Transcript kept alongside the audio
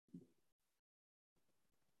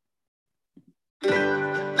Welcome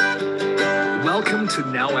to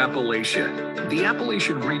Now Appalachia. The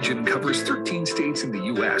Appalachian region covers 13 states in the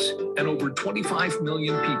U.S., and over 25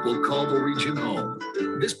 million people call the region home.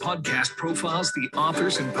 This podcast profiles the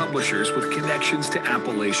authors and publishers with connections to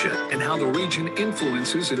Appalachia and how the region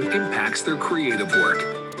influences and impacts their creative work.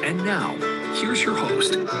 And now, here's your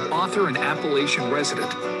host, author and Appalachian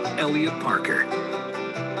resident, Elliot Parker.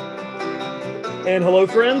 And hello,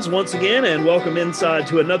 friends, once again, and welcome inside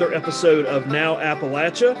to another episode of Now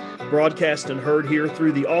Appalachia, broadcast and heard here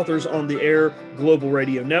through the Authors on the Air Global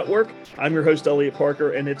Radio Network. I'm your host, Elliot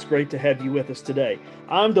Parker, and it's great to have you with us today.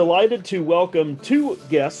 I'm delighted to welcome two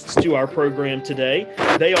guests to our program today.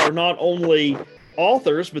 They are not only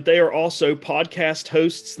authors, but they are also podcast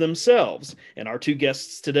hosts themselves. And our two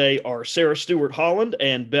guests today are Sarah Stewart Holland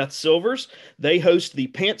and Beth Silvers. They host the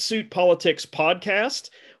Pantsuit Politics podcast,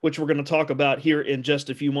 which we're going to talk about here in just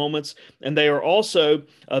a few moments. And they are also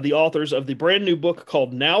the authors of the brand new book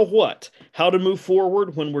called Now What? How to Move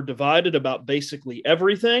Forward When We're Divided About Basically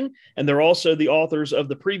Everything. And they're also the authors of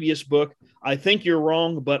the previous book, I Think You're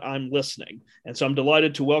Wrong, But I'm Listening. And so I'm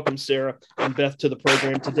delighted to welcome Sarah and Beth to the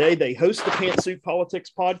program today. They host the Pantsuit Politics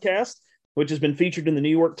podcast, which has been featured in the New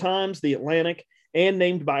York Times, The Atlantic, and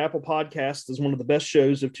named by Apple Podcasts as one of the best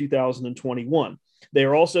shows of 2021. They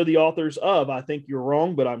are also the authors of I Think You're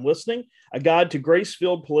Wrong, But I'm Listening, a guide to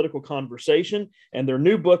grace-filled political conversation. And their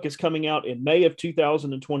new book is coming out in May of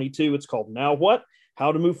 2022. It's called Now What?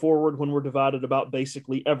 How to Move Forward When We're Divided About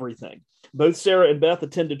Basically Everything. Both Sarah and Beth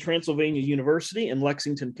attended Transylvania University in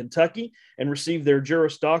Lexington, Kentucky, and received their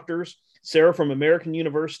Juris Doctors, Sarah from American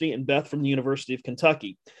University and Beth from the University of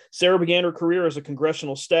Kentucky. Sarah began her career as a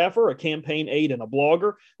congressional staffer, a campaign aide, and a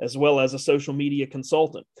blogger, as well as a social media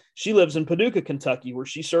consultant. She lives in Paducah, Kentucky, where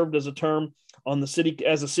she served as a term on the city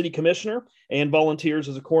as a city commissioner and volunteers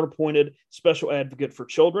as a court-appointed special advocate for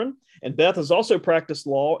children. And Beth has also practiced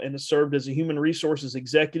law and has served as a human resources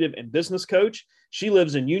executive and business coach. She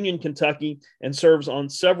lives in Union, Kentucky, and serves on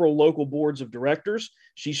several local boards of directors.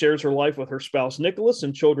 She shares her life with her spouse, Nicholas,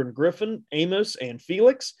 and children Griffin, Amos, and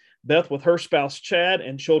Felix. Beth with her spouse, Chad,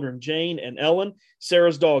 and children Jane and Ellen.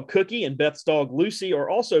 Sarah's dog, Cookie, and Beth's dog, Lucy, are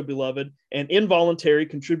also beloved and involuntary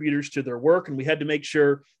contributors to their work. And we had to make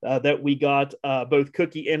sure that we got both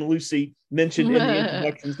Cookie and Lucy mentioned in the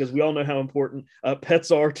introductions, because we all know how important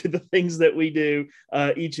pets are to the things that we do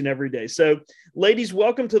each and every day. So, ladies,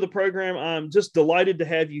 welcome to the program. I'm just delighted to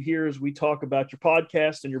have you here as we talk about your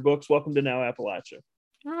podcast and your books. Welcome to Now Appalachia.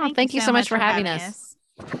 Oh, thank you so much for having us.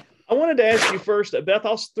 I wanted to ask you first, Beth,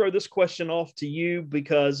 I'll throw this question off to you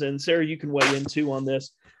because, and Sarah, you can weigh in too on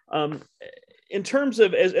this. In terms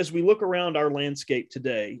of, as we look around our landscape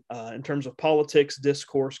today, in terms of politics,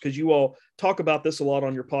 discourse, because you all talk about this a lot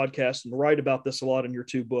on your podcast and write about this a lot in your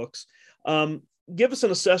two books, give us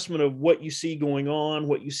an assessment of what you see going on,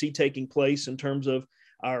 what you see taking place in terms of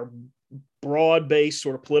our broad-based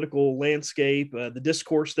sort of political landscape, the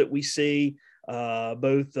discourse that we see,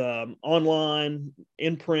 both online,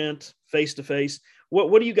 in print, face-to-face.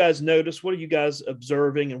 What do you guys notice? What are you guys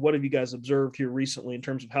observing? And what have you guys observed here recently in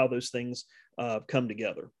terms of how those things come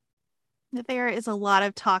together? There is a lot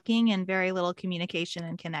of talking and very little communication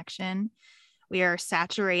and connection. We are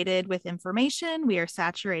saturated with information. We are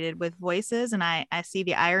saturated with voices. And I see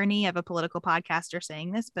the irony of a political podcaster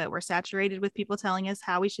saying this, but we're saturated with people telling us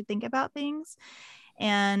how we should think about things.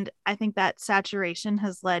 And I think that saturation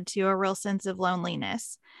has led to a real sense of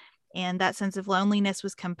loneliness. And that sense of loneliness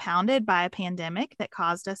was compounded by a pandemic that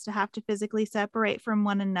caused us to have to physically separate from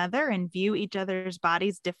one another and view each other's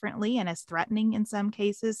bodies differently and as threatening in some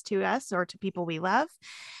cases to us or to people we love.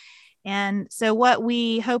 And so what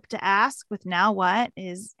we hope to ask with Now What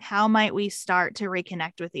is, how might we start to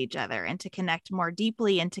reconnect with each other and to connect more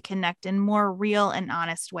deeply and to connect in more real and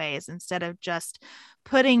honest ways instead of just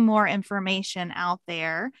putting more information out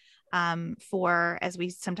there for, as we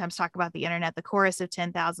sometimes talk about the internet, the chorus of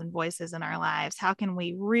 10,000 voices in our lives. How can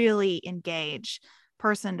we really engage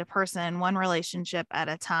person to person, one relationship at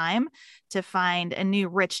a time, to find a new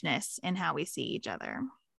richness in how we see each other?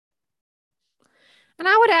 And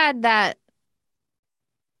I would add that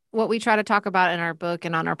what we try to talk about in our book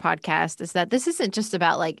and on our podcast is that this isn't just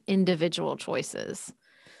about like individual choices.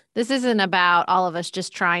 This isn't about all of us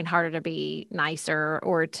just trying harder to be nicer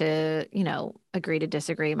or to, agree to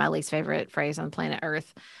disagree, my least favorite phrase on planet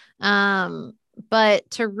Earth. But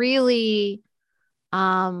to really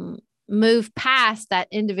move past that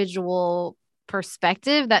individual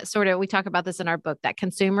perspective, that sort of, we talk about this in our book, that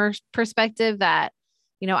consumer perspective that,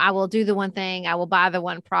 I will do the one thing, I will buy the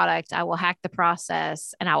one product, I will hack the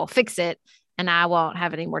process and I will fix it and I won't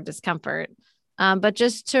have any more discomfort. but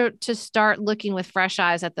just to start looking with fresh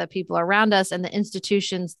eyes at the people around us and the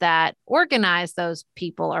institutions that organize those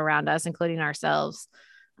people around us, including ourselves,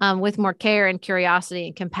 with more care and curiosity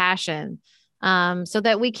and compassion, so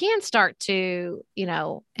that we can start to,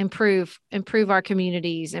 improve our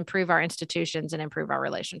communities, improve our institutions, and improve our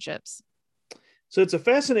relationships. So it's a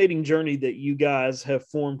fascinating journey that you guys have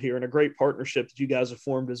formed here, and a great partnership that you guys have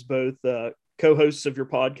formed as both co-hosts of your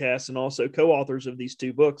podcast and also co-authors of these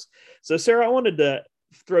two books. So Sarah, I wanted to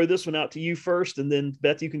throw this one out to you first, and then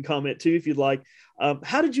Beth, you can comment too if you'd like.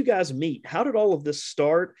 How did you guys meet? How did all of this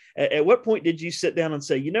start? At what point did you sit down and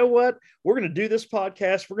say, you know what, we're going to do this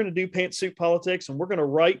podcast, we're going to do Pantsuit Politics, and we're going to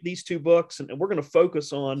write these two books, and we're going to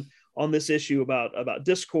focus on this issue about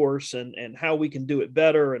discourse and how we can do it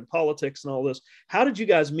better and politics and all this? How did you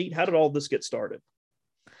guys meet? How did all this get started?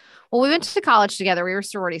 Well, we went to college together. We were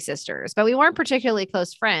sorority sisters, but we weren't particularly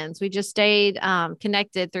close friends. We just stayed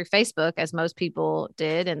connected through Facebook, as most people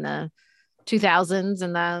did in the 2000s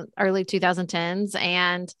and the early 2010s.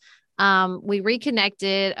 And we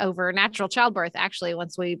reconnected over natural childbirth, actually,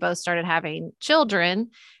 once we both started having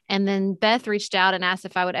children. And then Beth reached out and asked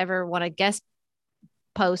if I would ever want to guest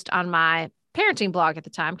post on my parenting blog at the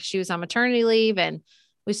time, because she was on maternity leave, and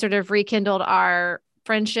we sort of rekindled our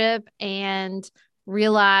friendship and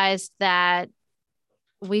realized that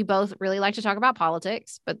we both really like to talk about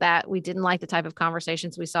politics, but that we didn't like the type of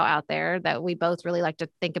conversations we saw out there, that we both really like to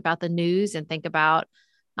think about the news and think about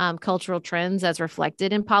cultural trends as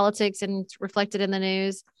reflected in politics and reflected in the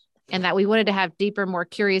news, and that we wanted to have deeper, more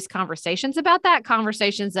curious conversations about that,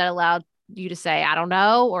 conversations that allowed you to say, I don't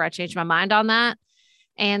know, or I changed my mind on that.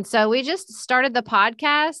 And so we just started the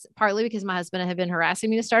podcast, partly because my husband had been harassing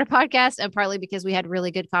me to start a podcast, and partly because we had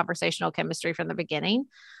really good conversational chemistry from the beginning.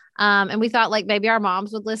 And we thought like maybe our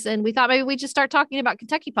moms would listen. We thought maybe we'd just start talking about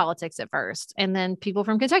Kentucky politics at first, and then people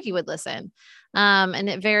from Kentucky would listen. And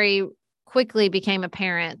it very quickly became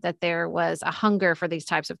apparent that there was a hunger for these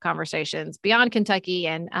types of conversations beyond Kentucky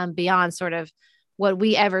and beyond sort of what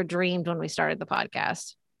we ever dreamed when we started the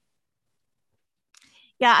podcast.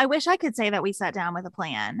 Yeah, I wish I could say that we sat down with a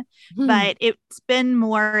plan, but it's been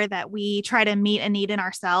more that we try to meet a need in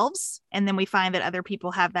ourselves, and then we find that other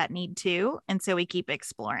people have that need too. And so we keep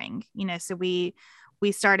exploring, so we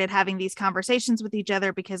started having these conversations with each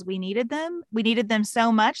other because we needed them. We needed them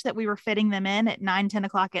so much that we were fitting them in at 9-10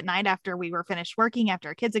 o'clock at night after we were finished working, after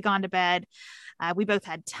our kids had gone to bed. We both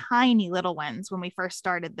had tiny little ones when we first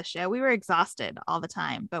started the show. We were exhausted all the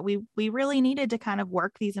time, but we really needed to kind of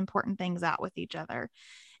work these important things out with each other.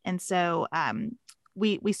 And so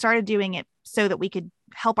we started doing it so that we could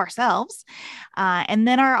help ourselves. And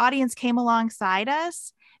then our audience came alongside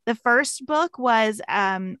us. The first book was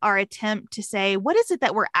our attempt to say, what is it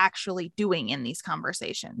that we're actually doing in these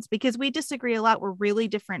conversations? Because we disagree a lot. We're really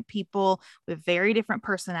different people with very different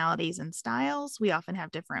personalities and styles. We often have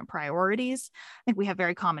different priorities. I think we have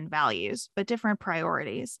very common values, but different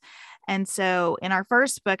priorities. And so in our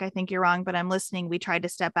first book, I Think You're Wrong, But I'm Listening, we tried to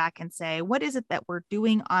step back and say, what is it that we're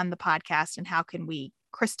doing on the podcast, and how can we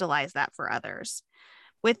crystallize that for others?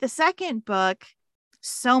 With the second book,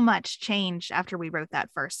 so much changed after we wrote that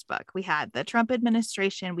first book. We had the Trump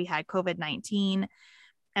administration, we had COVID-19,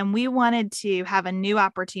 and we wanted to have a new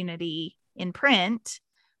opportunity in print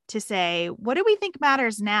to say, what do we think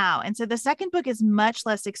matters now? And so the second book is much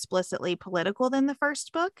less explicitly political than the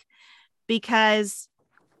first book, because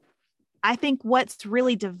I think what's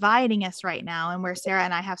really dividing us right now, and where Sarah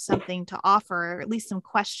and I have something to offer, or at least some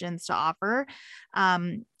questions to offer,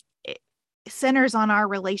 centers on our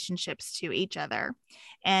relationships to each other,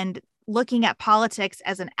 and looking at politics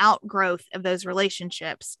as an outgrowth of those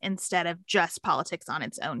relationships instead of just politics on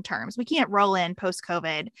its own terms. We can't roll in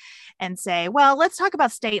post-COVID and say, well, let's talk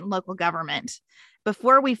about state and local government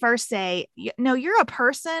before we first say, no, you're a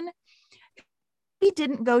person who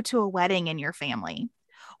didn't go to a wedding in your family,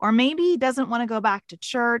 or maybe doesn't want to go back to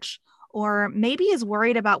church, or maybe is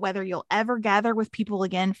worried about whether you'll ever gather with people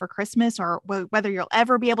again for Christmas, or whether you'll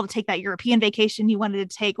ever be able to take that European vacation you wanted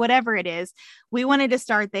to take, whatever it is. We wanted to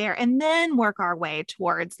start there and then work our way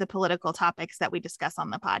towards the political topics that we discuss on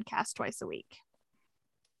the podcast twice a week.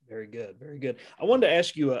 Very good. Very good. I wanted to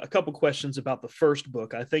ask you a couple questions about the first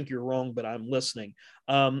book. I Think You're Wrong, But I'm Listening.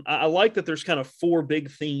 I like that there's kind of four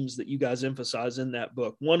big themes that you guys emphasize in that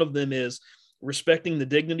book. One of them is respecting the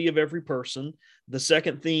dignity of every person. The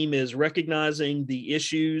second theme is recognizing the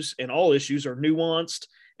issues, and all issues are nuanced,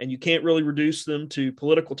 and you can't really reduce them to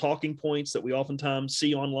political talking points that we oftentimes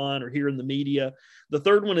see online or hear in the media. The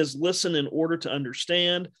third one is listen in order to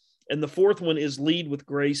understand. And the fourth one is lead with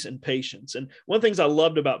grace and patience. And one of the things I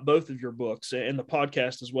loved about both of your books and the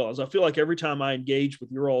podcast as well is I feel like every time I engage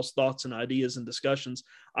with your all's thoughts and ideas and discussions,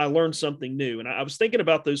 I learn something new. And I was thinking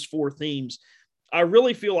about those four themes. I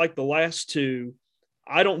really feel like the last two,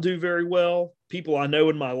 I don't do very well. People I know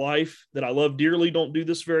in my life that I love dearly don't do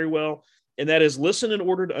this very well. And that is listen in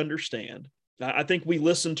order to understand. I think we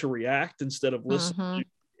listen to react instead of listen to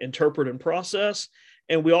interpret and process.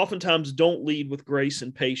 And we oftentimes don't lead with grace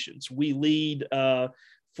and patience. We lead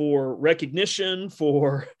for recognition,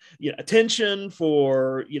 for attention,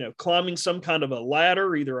 for climbing some kind of a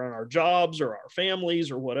ladder, either on our jobs or our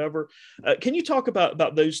families or whatever. Can you talk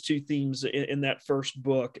about those two themes in that first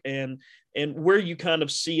book and where you kind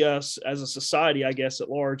of see us as a society, I guess, at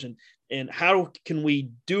large, and how can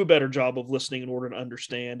we do a better job of listening in order to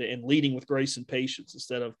understand and leading with grace and patience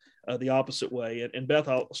instead of the opposite way? And Beth,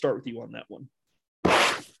 I'll start with you on that one.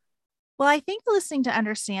 Well, I think listening to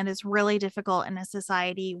understand is really difficult in a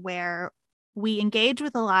society where we engage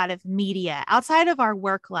with a lot of media outside of our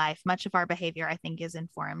work life. Much of our behavior, I think, is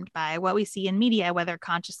informed by what we see in media, whether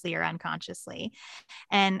consciously or unconsciously.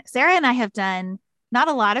 And Sarah and I have done not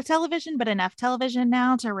a lot of television, but enough television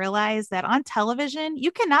now to realize that on television,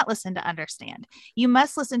 you cannot listen to understand. You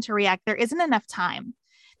must listen to react. There isn't enough time.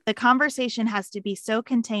 The conversation has to be so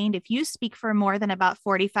contained. If you speak for more than about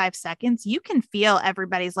 45 seconds, you can feel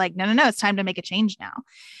everybody's like, no, it's time to make a change now.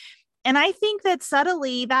 And I think that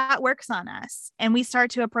subtly that works on us. And we start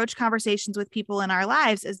to approach conversations with people in our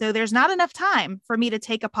lives as though there's not enough time for me to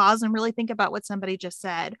take a pause and really think about what somebody just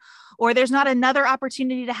said, or there's not another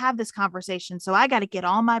opportunity to have this conversation. So I got to get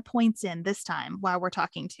all my points in this time while we're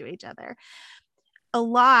talking to each other. A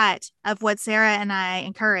lot of what Sarah and I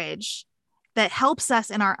encourage that helps us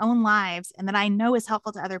in our own lives and that I know is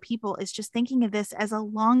helpful to other people is just thinking of this as a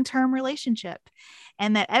long-term relationship,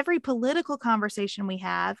 and that every political conversation we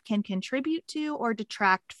have can contribute to or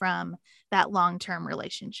detract from that long-term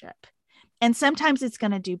relationship. And sometimes it's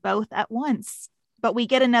going to do both at once, but we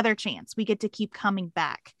get another chance. We get to keep coming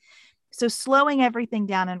back. So slowing everything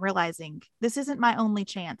down and realizing this isn't my only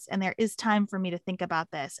chance and there is time for me to think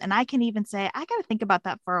about this. And I can even say, I got to think about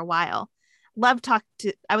that for a while. I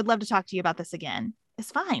would love to talk to you about this again.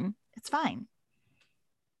 It's fine. It's fine.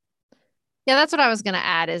 Yeah, that's what I was going to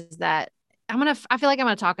add is that I feel like I'm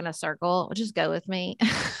going to talk in a circle. Just go with me.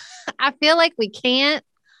 I feel like we can't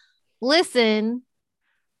listen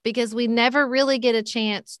because we never really get a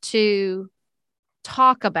chance to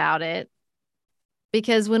talk about it,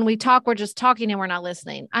 because when we talk, we're just talking and we're not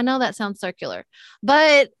listening. I know that sounds circular,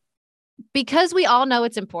 but because we all know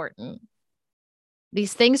it's important.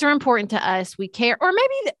 These things are important to us. We care, or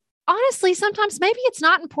maybe honestly, sometimes maybe it's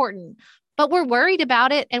not important, but we're worried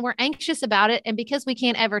about it and we're anxious about it. And because we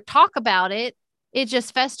can't ever talk about it, it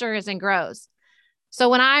just festers and grows. So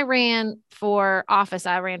when I ran for office,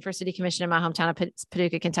 I ran for city commission in my hometown of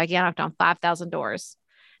Paducah, Kentucky. I knocked on 5,000 doors.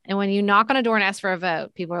 And when you knock on a door and ask for a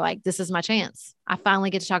vote, people are like, this is my chance. I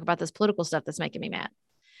finally get to talk about this political stuff that's making me mad.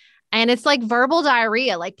 And it's like verbal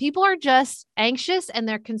diarrhea. Like people are just anxious and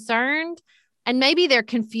they're concerned. And maybe they're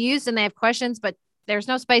confused and they have questions, but there's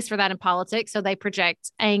no space for that in politics. So they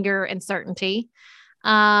project anger and certainty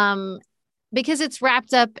because it's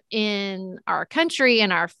wrapped up in our country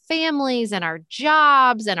and our families and our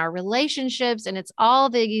jobs and our relationships. And it's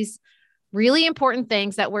all these really important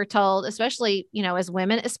things that we're told, especially, as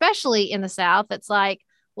women, especially in the South, it's like,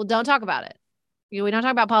 well, don't talk about it. We don't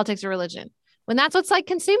talk about politics or religion. When that's what's like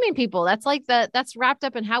consuming people. That's like that's wrapped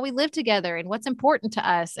up in how we live together and what's important to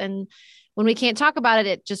us. And when we can't talk about it,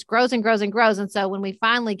 it just grows and grows and grows. And so when we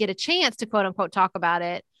finally get a chance to quote unquote talk about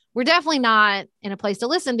it, we're definitely not in a place to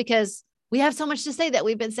listen because we have so much to say that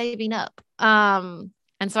we've been saving up. And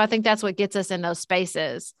so I think that's what gets us in those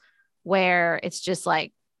spaces where it's just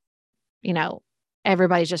like,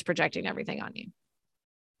 everybody's just projecting everything on you.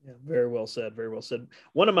 Yeah, very well said. Very well said.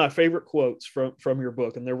 One of my favorite quotes from your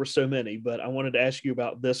book, and there were so many, but I wanted to ask you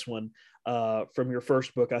about this one from your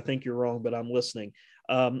first book. I think you're wrong, but I'm listening.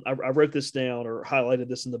 I wrote this down or highlighted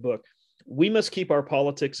this in the book. We must keep our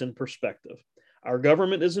politics in perspective. Our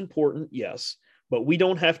government is important, yes, but we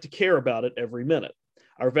don't have to care about it every minute.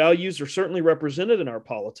 Our values are certainly represented in our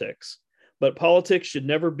politics, but politics should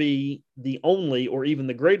never be the only or even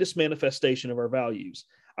the greatest manifestation of our values.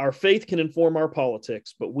 Our faith can inform our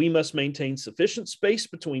politics, but we must maintain sufficient space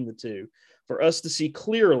between the two for us to see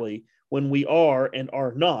clearly when we are and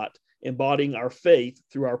are not embodying our faith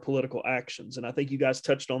through our political actions. And I think you guys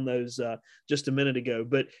touched on those just a minute ago,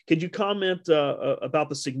 but could you comment about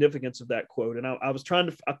the significance of that quote? And I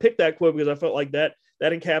picked that quote because I felt like that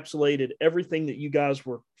that encapsulated everything that you guys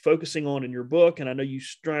were focusing on in your book. And I know you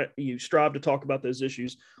strive to talk about those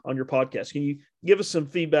issues on your podcast. Can you give us some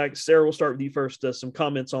feedback? Sarah, we'll start with you first. Some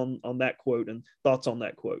comments on that quote and thoughts on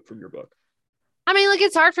that quote from your book. I mean, look,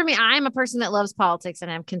 it's hard for me. I'm a person that loves politics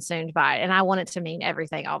and I'm consumed by it. And I want it to mean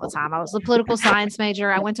everything all the time. I was a political science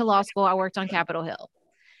major. I went to law school. I worked on Capitol Hill.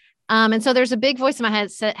 And so there's a big voice in my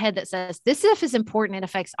head that says, this stuff is important. It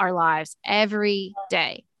affects our lives every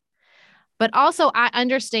day. But also I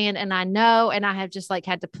understand and I know, and I have just like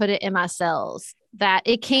had to put it in my cells that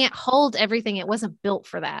it can't hold everything. It wasn't built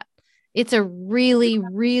for that. It's a really,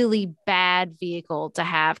 really bad vehicle to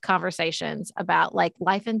have conversations about like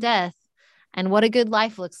life and death and what a good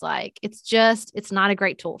life looks like. It's not a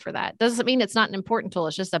great tool for that. Doesn't mean it's not an important tool.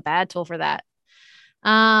 It's just a bad tool for that.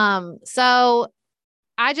 So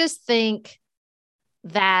I just think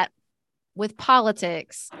that with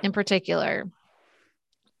politics in particular,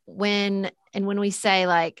 when we say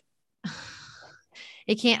like,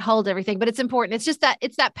 it can't hold everything, but it's important.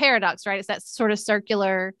 It's that paradox, right? It's that sort of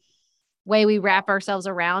circular way we wrap ourselves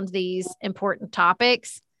around these important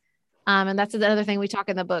topics. And that's another thing we talk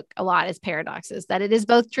in the book a lot is paradoxes, that it is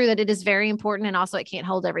both true that it is very important and also it can't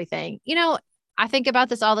hold everything. You know, I think about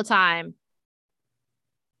this all the time.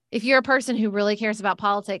 If you're a person who really cares about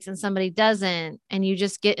politics and somebody doesn't, and you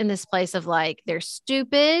just get in this place of like, they're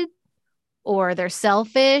stupid or they're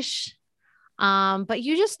selfish, but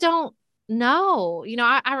you just don't know. You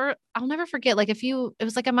know, I'll never forget, like it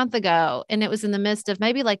was like a month ago and it was in the midst of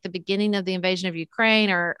maybe like the beginning of the invasion of Ukraine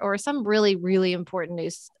or some really, really important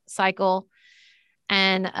news cycle.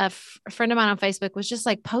 And a friend of mine on Facebook was just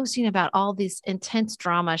like posting about all this intense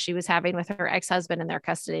drama she was having with her ex-husband in their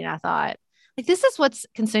custody. And I thought, like, this is what's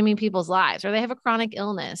consuming people's lives, or they have a chronic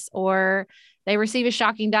illness, or they receive a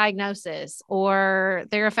shocking diagnosis, or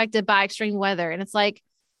they're affected by extreme weather. And it's like,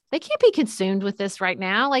 they can't be consumed with this right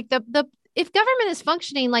now. Like if government is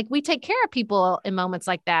functioning, like we take care of people in moments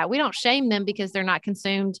like that. We don't shame them because they're not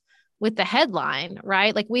consumed with the headline,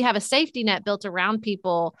 right? Like we have a safety net built around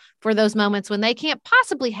people for those moments when they can't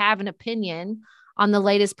possibly have an opinion on the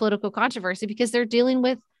latest political controversy because they're dealing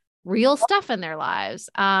with real stuff in their lives.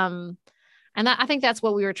 And I think that's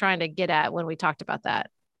what we were trying to get at when we talked about that.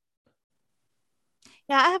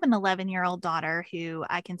 Yeah, I have an 11-year-old daughter who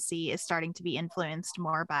I can see is starting to be influenced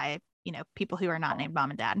more by, people who are not named mom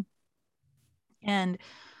and dad. And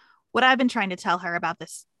what I've been trying to tell her about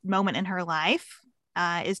this moment in her life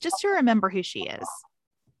is just to remember who she is.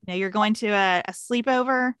 You're going to a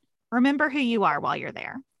sleepover, remember who you are while you're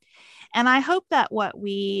there. And I hope that what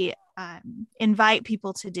we invite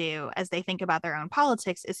people to do as they think about their own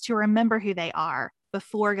politics is to remember who they are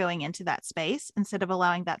before going into that space instead of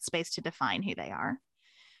allowing that space to define who they are.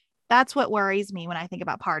 That's what worries me when I think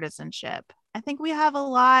about partisanship. I think we have a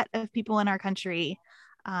lot of people in our country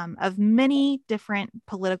of many different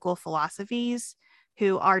political philosophies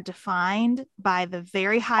who are defined by the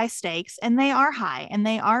very high stakes, and they are high and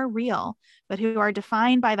they are real, but who are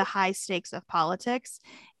defined by the high stakes of politics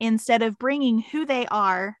instead of bringing who they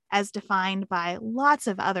are as defined by lots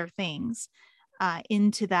of other things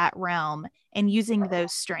into that realm and using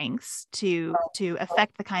those strengths to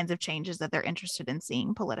affect the kinds of changes that they're interested in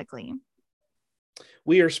seeing politically.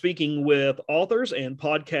 We are speaking with authors and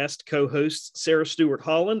podcast co-hosts Sarah Stewart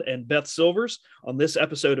Holland and Beth Silvers on this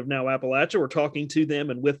episode of Now Appalachia. We're talking to them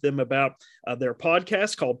and with them about their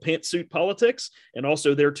podcast called Pantsuit Politics and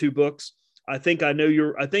also their two books. I think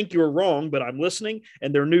you're wrong, but I'm listening.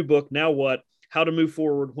 And their new book, Now What? How to Move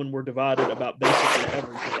Forward When We're Divided About Basically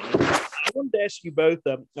Everything. I wanted to ask you both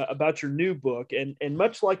about your new book, and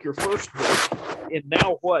much like your first book, in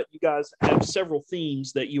Now What, you guys have several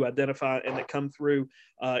themes that you identify and that come through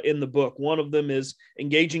in the book. One of them is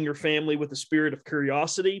engaging your family with the spirit of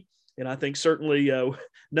curiosity. And I think certainly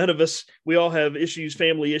none of us, we all have issues,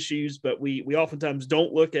 family issues, but we oftentimes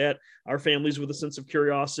don't look at our families with a sense of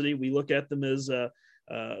curiosity. We look at them as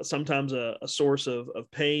sometimes a source of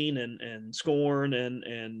pain and scorn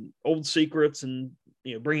and old secrets and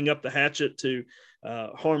bringing up the hatchet to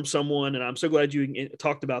harm someone. And I'm so glad you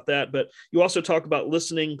talked about that. But you also talk about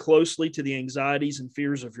listening closely to the anxieties and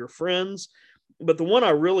fears of your friends. But the one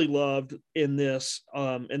I really loved in this,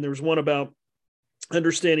 and there was one about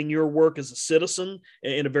understanding your work as a citizen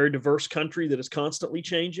in a very diverse country that is constantly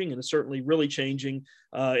changing and is certainly really changing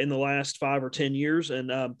in the last 5 or 10 years,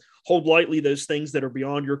 and hold lightly those things that are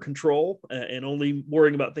beyond your control and only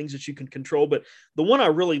worrying about things that you can control. But the one I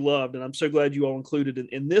really loved, and I'm so glad you all included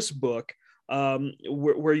in this book,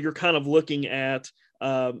 where you're kind of looking at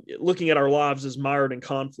our lives as mired in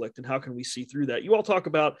conflict and how can we see through that. You all talk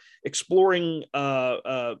about exploring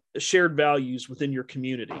shared values within your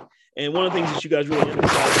community. And one of the things that you guys really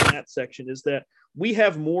emphasize in that section is that we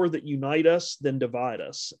have more that unite us than divide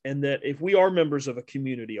us. And that if we are members of a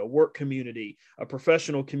community, a work community, a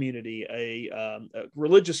professional community, a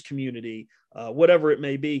religious community, whatever it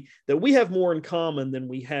may be, that we have more in common than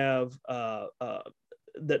we have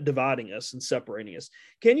that dividing us and separating us.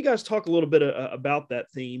 Can you guys talk a little bit about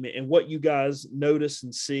that theme and what you guys notice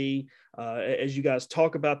and see as you guys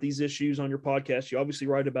talk about these issues on your podcast? You obviously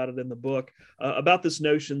write about it in the book, about this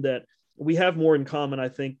notion that we have more in common, I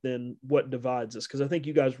think, than what divides us. Because I think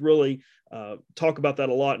you guys really talk about that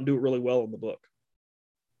a lot and do it really well in the book.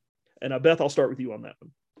 And Beth, I'll start with you on that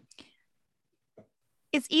one.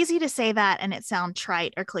 It's easy to say that and it sounds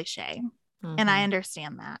trite or cliche. Mm-hmm. And I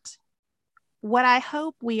understand that. What I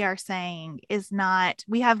hope we are saying is not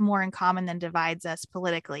we have more in common than divides us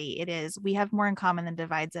politically. It is we have more in common than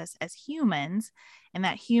divides us as humans, and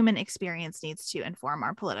that human experience needs to inform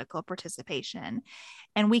our political participation.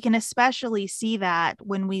 And we can especially see that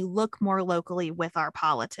when we look more locally with our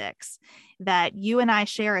politics, that you and I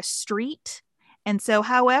share a street. And so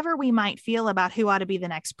however we might feel about who ought to be the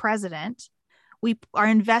next president, we are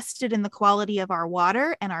invested in the quality of our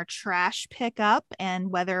water and our trash pickup, and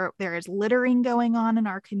whether there is littering going on in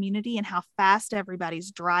our community and how fast everybody's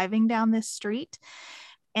driving down this street.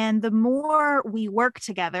 And the more we work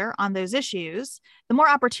together on those issues, the more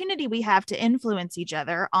opportunity we have to influence each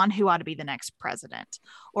other on who ought to be the next president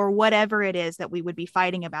or whatever it is that we would be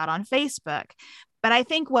fighting about on Facebook. But I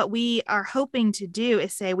think what we are hoping to do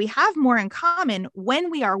is say we have more in common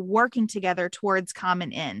when we are working together towards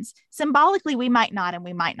common ends. Symbolically, we might not, and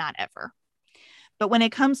we might not ever. But when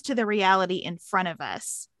it comes to the reality in front of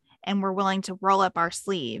us, and we're willing to roll up our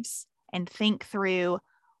sleeves and think through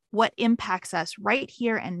what impacts us right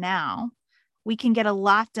here and now, we can get a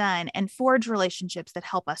lot done and forge relationships that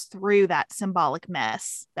help us through that symbolic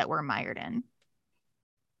mess that we're mired in.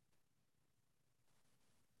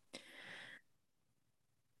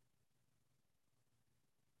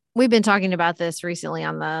 We've been talking about this recently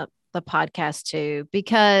on the podcast too,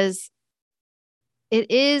 because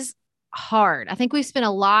it is hard. I think we've spent a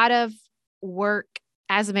lot of work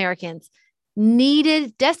as Americans,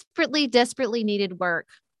 desperately needed work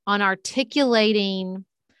on articulating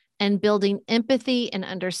and building empathy and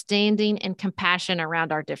understanding and compassion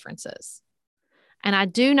around our differences. And I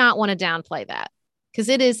do not want to downplay that because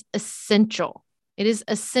it is essential. It is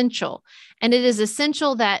essential. And it is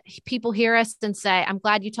essential that people hear us and say, I'm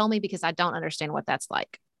glad you told me because I don't understand what that's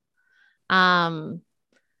like. And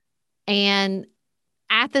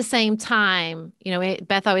at the same time,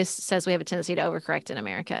 Beth always says we have a tendency to overcorrect in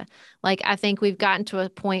America. Like, I think we've gotten to a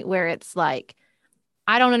point where it's like,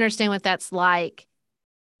 I don't understand what that's like.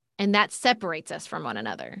 And that separates us from one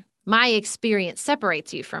another. My experience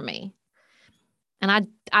separates you from me. And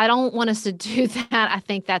I don't want us to do that. I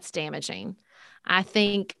think that's damaging. I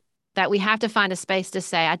think that we have to find a space to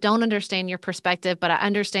say, I don't understand your perspective, but I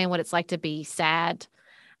understand what it's like to be sad.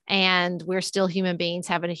 And we're still human beings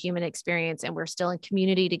having a human experience, and we're still in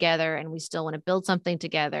community together, and we still want to build something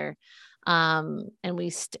together. And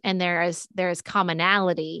there is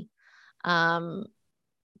commonality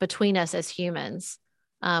between us as humans.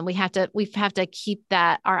 We have to keep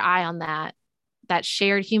our eye on that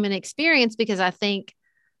shared human experience, because I think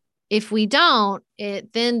if we don't,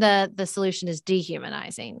 then the solution is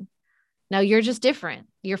dehumanizing. No, you're just different.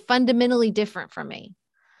 You're fundamentally different from me.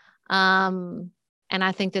 And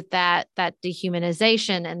I think that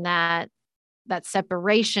dehumanization and that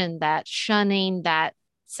separation, that shunning, that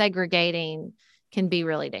segregating can be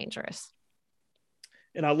really dangerous.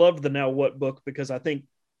 And I loved the Now What book, because I think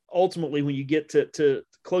ultimately when you get to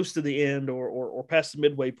close to the end or past the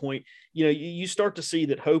midway point, you start to see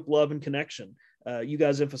that hope, love, and connection, you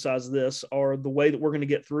guys emphasize this, are the way that we're going to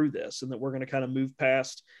get through this, and that we're going to kind of move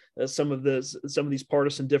past some of these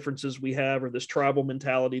partisan differences we have, or this tribal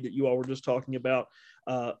mentality that you all were just talking about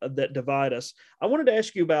that divide us. I wanted to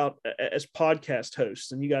ask you about, as podcast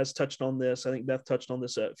hosts, and you guys touched on this. I think Beth touched on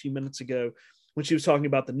this a few minutes ago when she was talking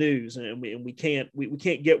about the news, and we can't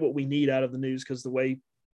get what we need out of the news because the way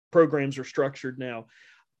programs are structured now.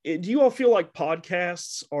 Do you all feel like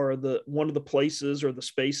podcasts are one of the places or the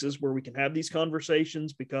spaces where we can have these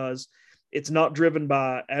conversations, because it's not driven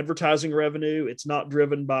by advertising revenue? It's not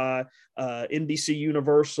driven by NBC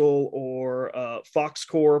Universal or Fox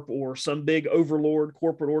Corp or some big overlord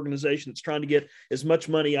corporate organization that's trying to get as much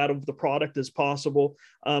money out of the product as possible.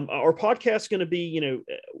 Are podcasts going to be,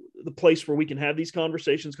 the place where we can have these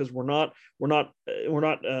conversations, because we're not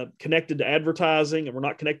connected to advertising, and we're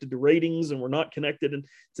not connected to ratings, and we're not connected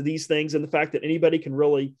to these things, and the fact that anybody can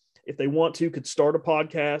really if they want to, could start a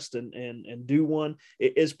podcast and do one.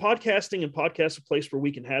 Is podcasting and podcast a place where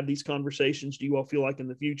we can have these conversations? Do you all feel like in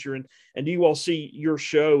the future, and do you all see your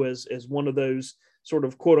show as one of those sort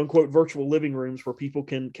of quote unquote virtual living rooms where people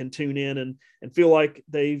can tune in and feel like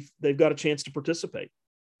they've got a chance to participate?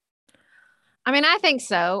 I mean, I think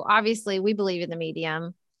so. Obviously, we believe in the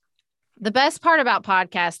medium. The best part about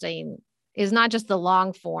podcasting is not just the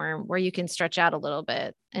long form where you can stretch out a little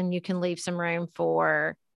bit and you can leave some room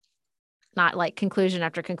for not like conclusion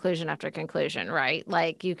after conclusion after conclusion, right?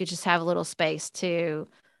 Like you could just have a little space to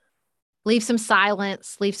leave some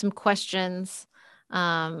silence, leave some questions.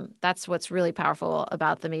 That's what's really powerful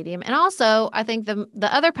about the medium. And also, I think the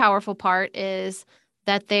other powerful part is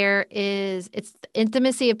that it's the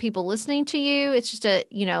intimacy of people listening to you. It's just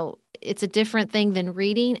it's a different thing than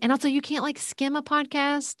reading. And also you can't like skim a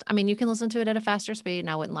podcast. I mean, you can listen to it at a faster speed, and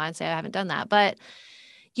I wouldn't lie and say I haven't done that, but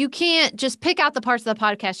you can't just pick out the parts of the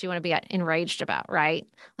podcast you want to be enraged about, right?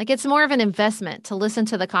 Like it's more of an investment to listen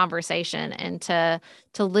to the conversation and to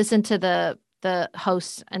listen to the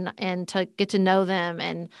hosts and to get to know them.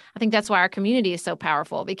 And I think that's why our community is so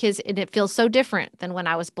powerful, because it feels so different than when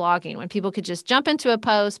I was blogging, when people could just jump into a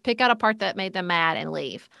post, pick out a part that made them mad and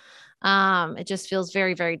leave. It just feels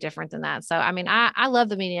very, very different than that. So, I mean, I love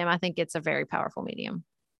the medium. I think it's a very powerful medium.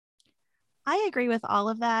 I agree with all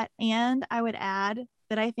of that. And I would add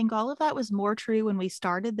that I think all of that was more true when we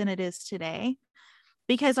started than it is today,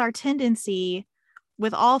 because our tendency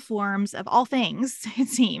with all forms of all things, it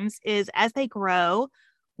seems, is as they grow,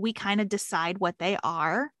 we kind of decide what they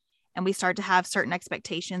are and we start to have certain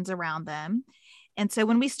expectations around them. And so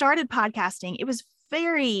when we started podcasting, it was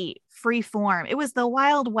very free form. It was the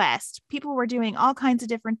Wild West. People were doing all kinds of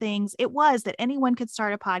different things. It was that anyone could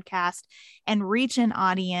start a podcast and reach an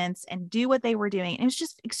audience and do what they were doing. It was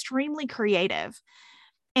just extremely creative.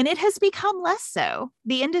 And it has become less so.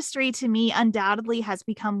 The industry, to me, undoubtedly has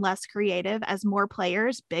become less creative as more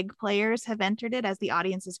players, big players, have entered it, as the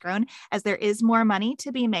audience has grown, as there is more money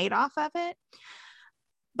to be made off of it.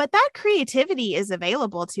 But that creativity is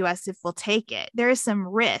available to us if we'll take it. There is some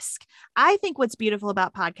risk. I think what's beautiful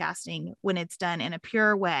about podcasting when it's done in a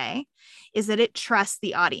pure way is that it trusts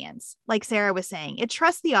the audience. Like Sarah was saying, it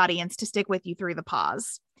trusts the audience to stick with you through the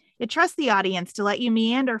pause. It trusts the audience to let you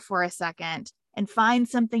meander for a second and find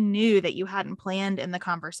something new that you hadn't planned in the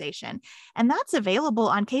conversation. And that's available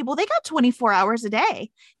on cable. They got 24 hours a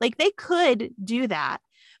day. Like they could do that,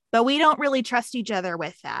 but we don't really trust each other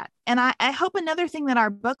with that. And I hope another thing that our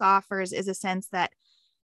book offers is a sense that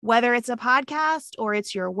whether it's a podcast or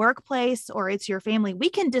it's your workplace or it's your family, we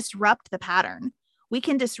can disrupt the pattern. We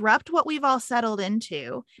can disrupt what we've all settled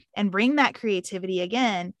into and bring that creativity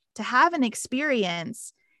again to have an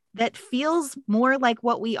experience that feels more like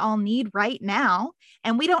what we all need right now.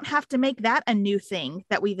 And we don't have to make that a new thing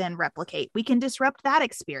that we then replicate. We can disrupt that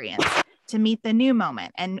experience to meet the new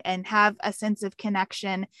moment and have a sense of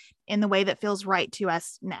connection in the way that feels right to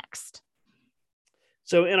us next.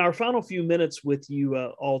 So in our final few minutes with you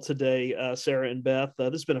all today, Sarah and Beth,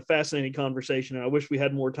 this has been a fascinating conversation, and I wish we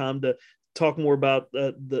had more time to talk more about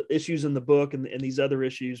the issues in the book and these other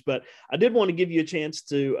issues. But I did want to give you a chance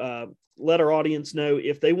to let our audience know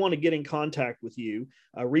if they want to get in contact with you,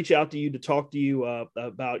 reach out to you to talk to you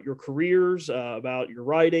about your careers, about your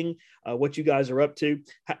writing, what you guys are up to.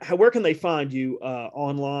 Where can they find you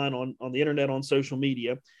online, on the internet, on social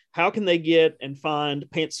media? How can they get and find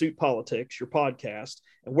Pantsuit Politics, your podcast,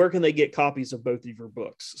 and where can they get copies of both of your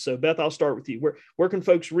books? So Beth, I'll start with you. Where can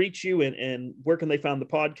folks reach you, and where can they find the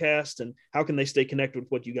podcast, and how can they stay connected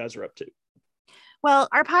with what you guys are up to? Well,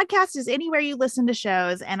 our podcast is anywhere you listen to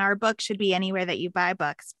shows, and our book should be anywhere that you buy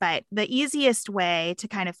books. But the easiest way to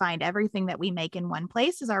kind of find everything that we make in one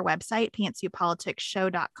place is our website,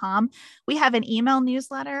 pantsuitpoliticsshow.com. We have an email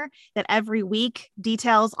newsletter that every week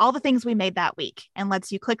details all the things we made that week and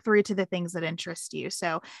lets you click through to the things that interest you.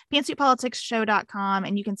 So pantsuitpoliticsshow.com,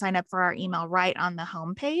 and you can sign up for our email right on the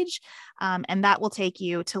homepage. And that will take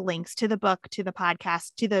you to links to the book, to the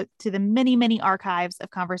podcast, to the many, many archives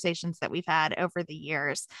of conversations that we've had over the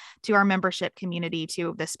years, to our membership community,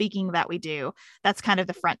 to the speaking that we do. That's kind of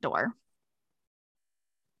the front door.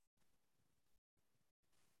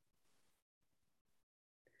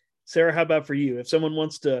 Sarah, how about for you? If someone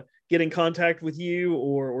wants to get in contact with you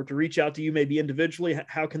or to reach out to you maybe individually,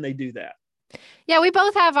 how can they do that? Yeah, we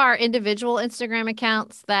both have our individual Instagram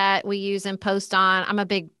accounts that we use and post on. I'm a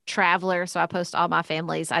big traveler, so I post all my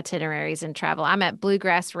family's itineraries and travel. I'm at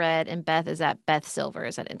Bluegrass Red, and Beth is at Beth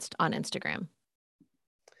Silvers on Instagram.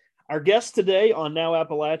 Our guests today on Now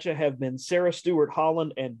Appalachia have been Sarah Stewart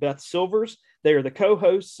Holland and Beth Silvers. They are the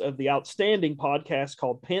co-hosts of the outstanding podcast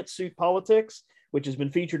called Pantsuit Politics, which has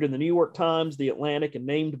been featured in the New York Times, The Atlantic, and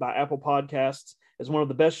named by Apple Podcasts as one of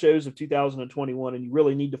the best shows of 2021. And you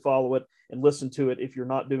really need to follow it and listen to it if you're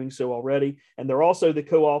not doing so already. And they're also the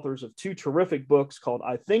co-authors of two terrific books called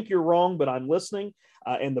I Think You're Wrong, But I'm Listening,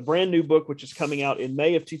 and the brand new book, which is coming out in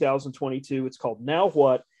May of 2022. It's called Now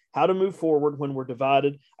What? How to Move Forward When We're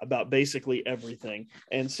Divided About Basically Everything.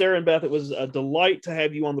 And Sarah and Beth, it was a delight to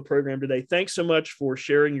have you on the program today. Thanks so much for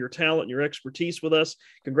sharing your talent and your expertise with us.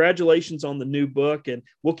 Congratulations on the new book, and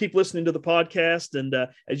we'll keep listening to the podcast. And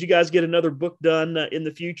as you guys get another book done in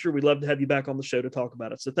the future, we'd love to have you back on the show to talk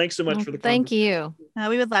about it. So thanks so much for the Thank you.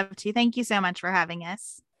 We would love to. Thank you so much for having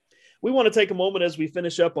us. We want to take a moment as we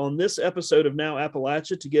finish up on this episode of Now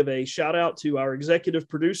Appalachia to give a shout out to our executive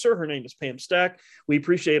producer. Her name is Pam Stack. We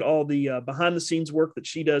appreciate all the behind the scenes work that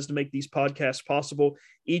she does to make these podcasts possible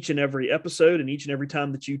each and every episode and each and every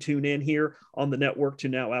time that you tune in here on the network to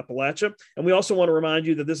Now Appalachia. And we also want to remind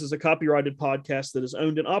you that this is a copyrighted podcast that is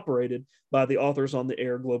owned and operated by the Authors on the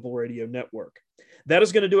Air Global Radio Network. That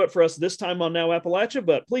is going to do it for us this time on Now Appalachia,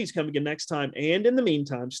 but please come again next time. And in the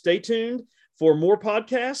meantime, stay tuned for more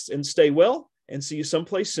podcasts and stay well and see you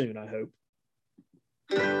someplace soon, I hope.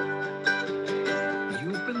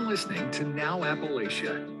 You've been listening to Now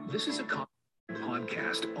Appalachia. This is a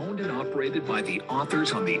podcast owned and operated by the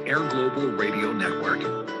Authors on the Air Global Radio Network.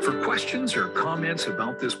 For questions or comments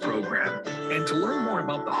about this program and to learn more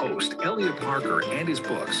about the host, Elliot Parker, and his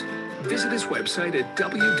books, visit his website at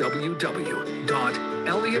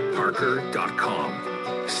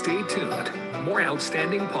www.elliottparker.com. Stay tuned. More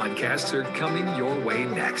outstanding podcasts are coming your way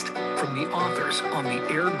next from the Authors on the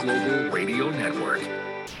Air Global Radio Network.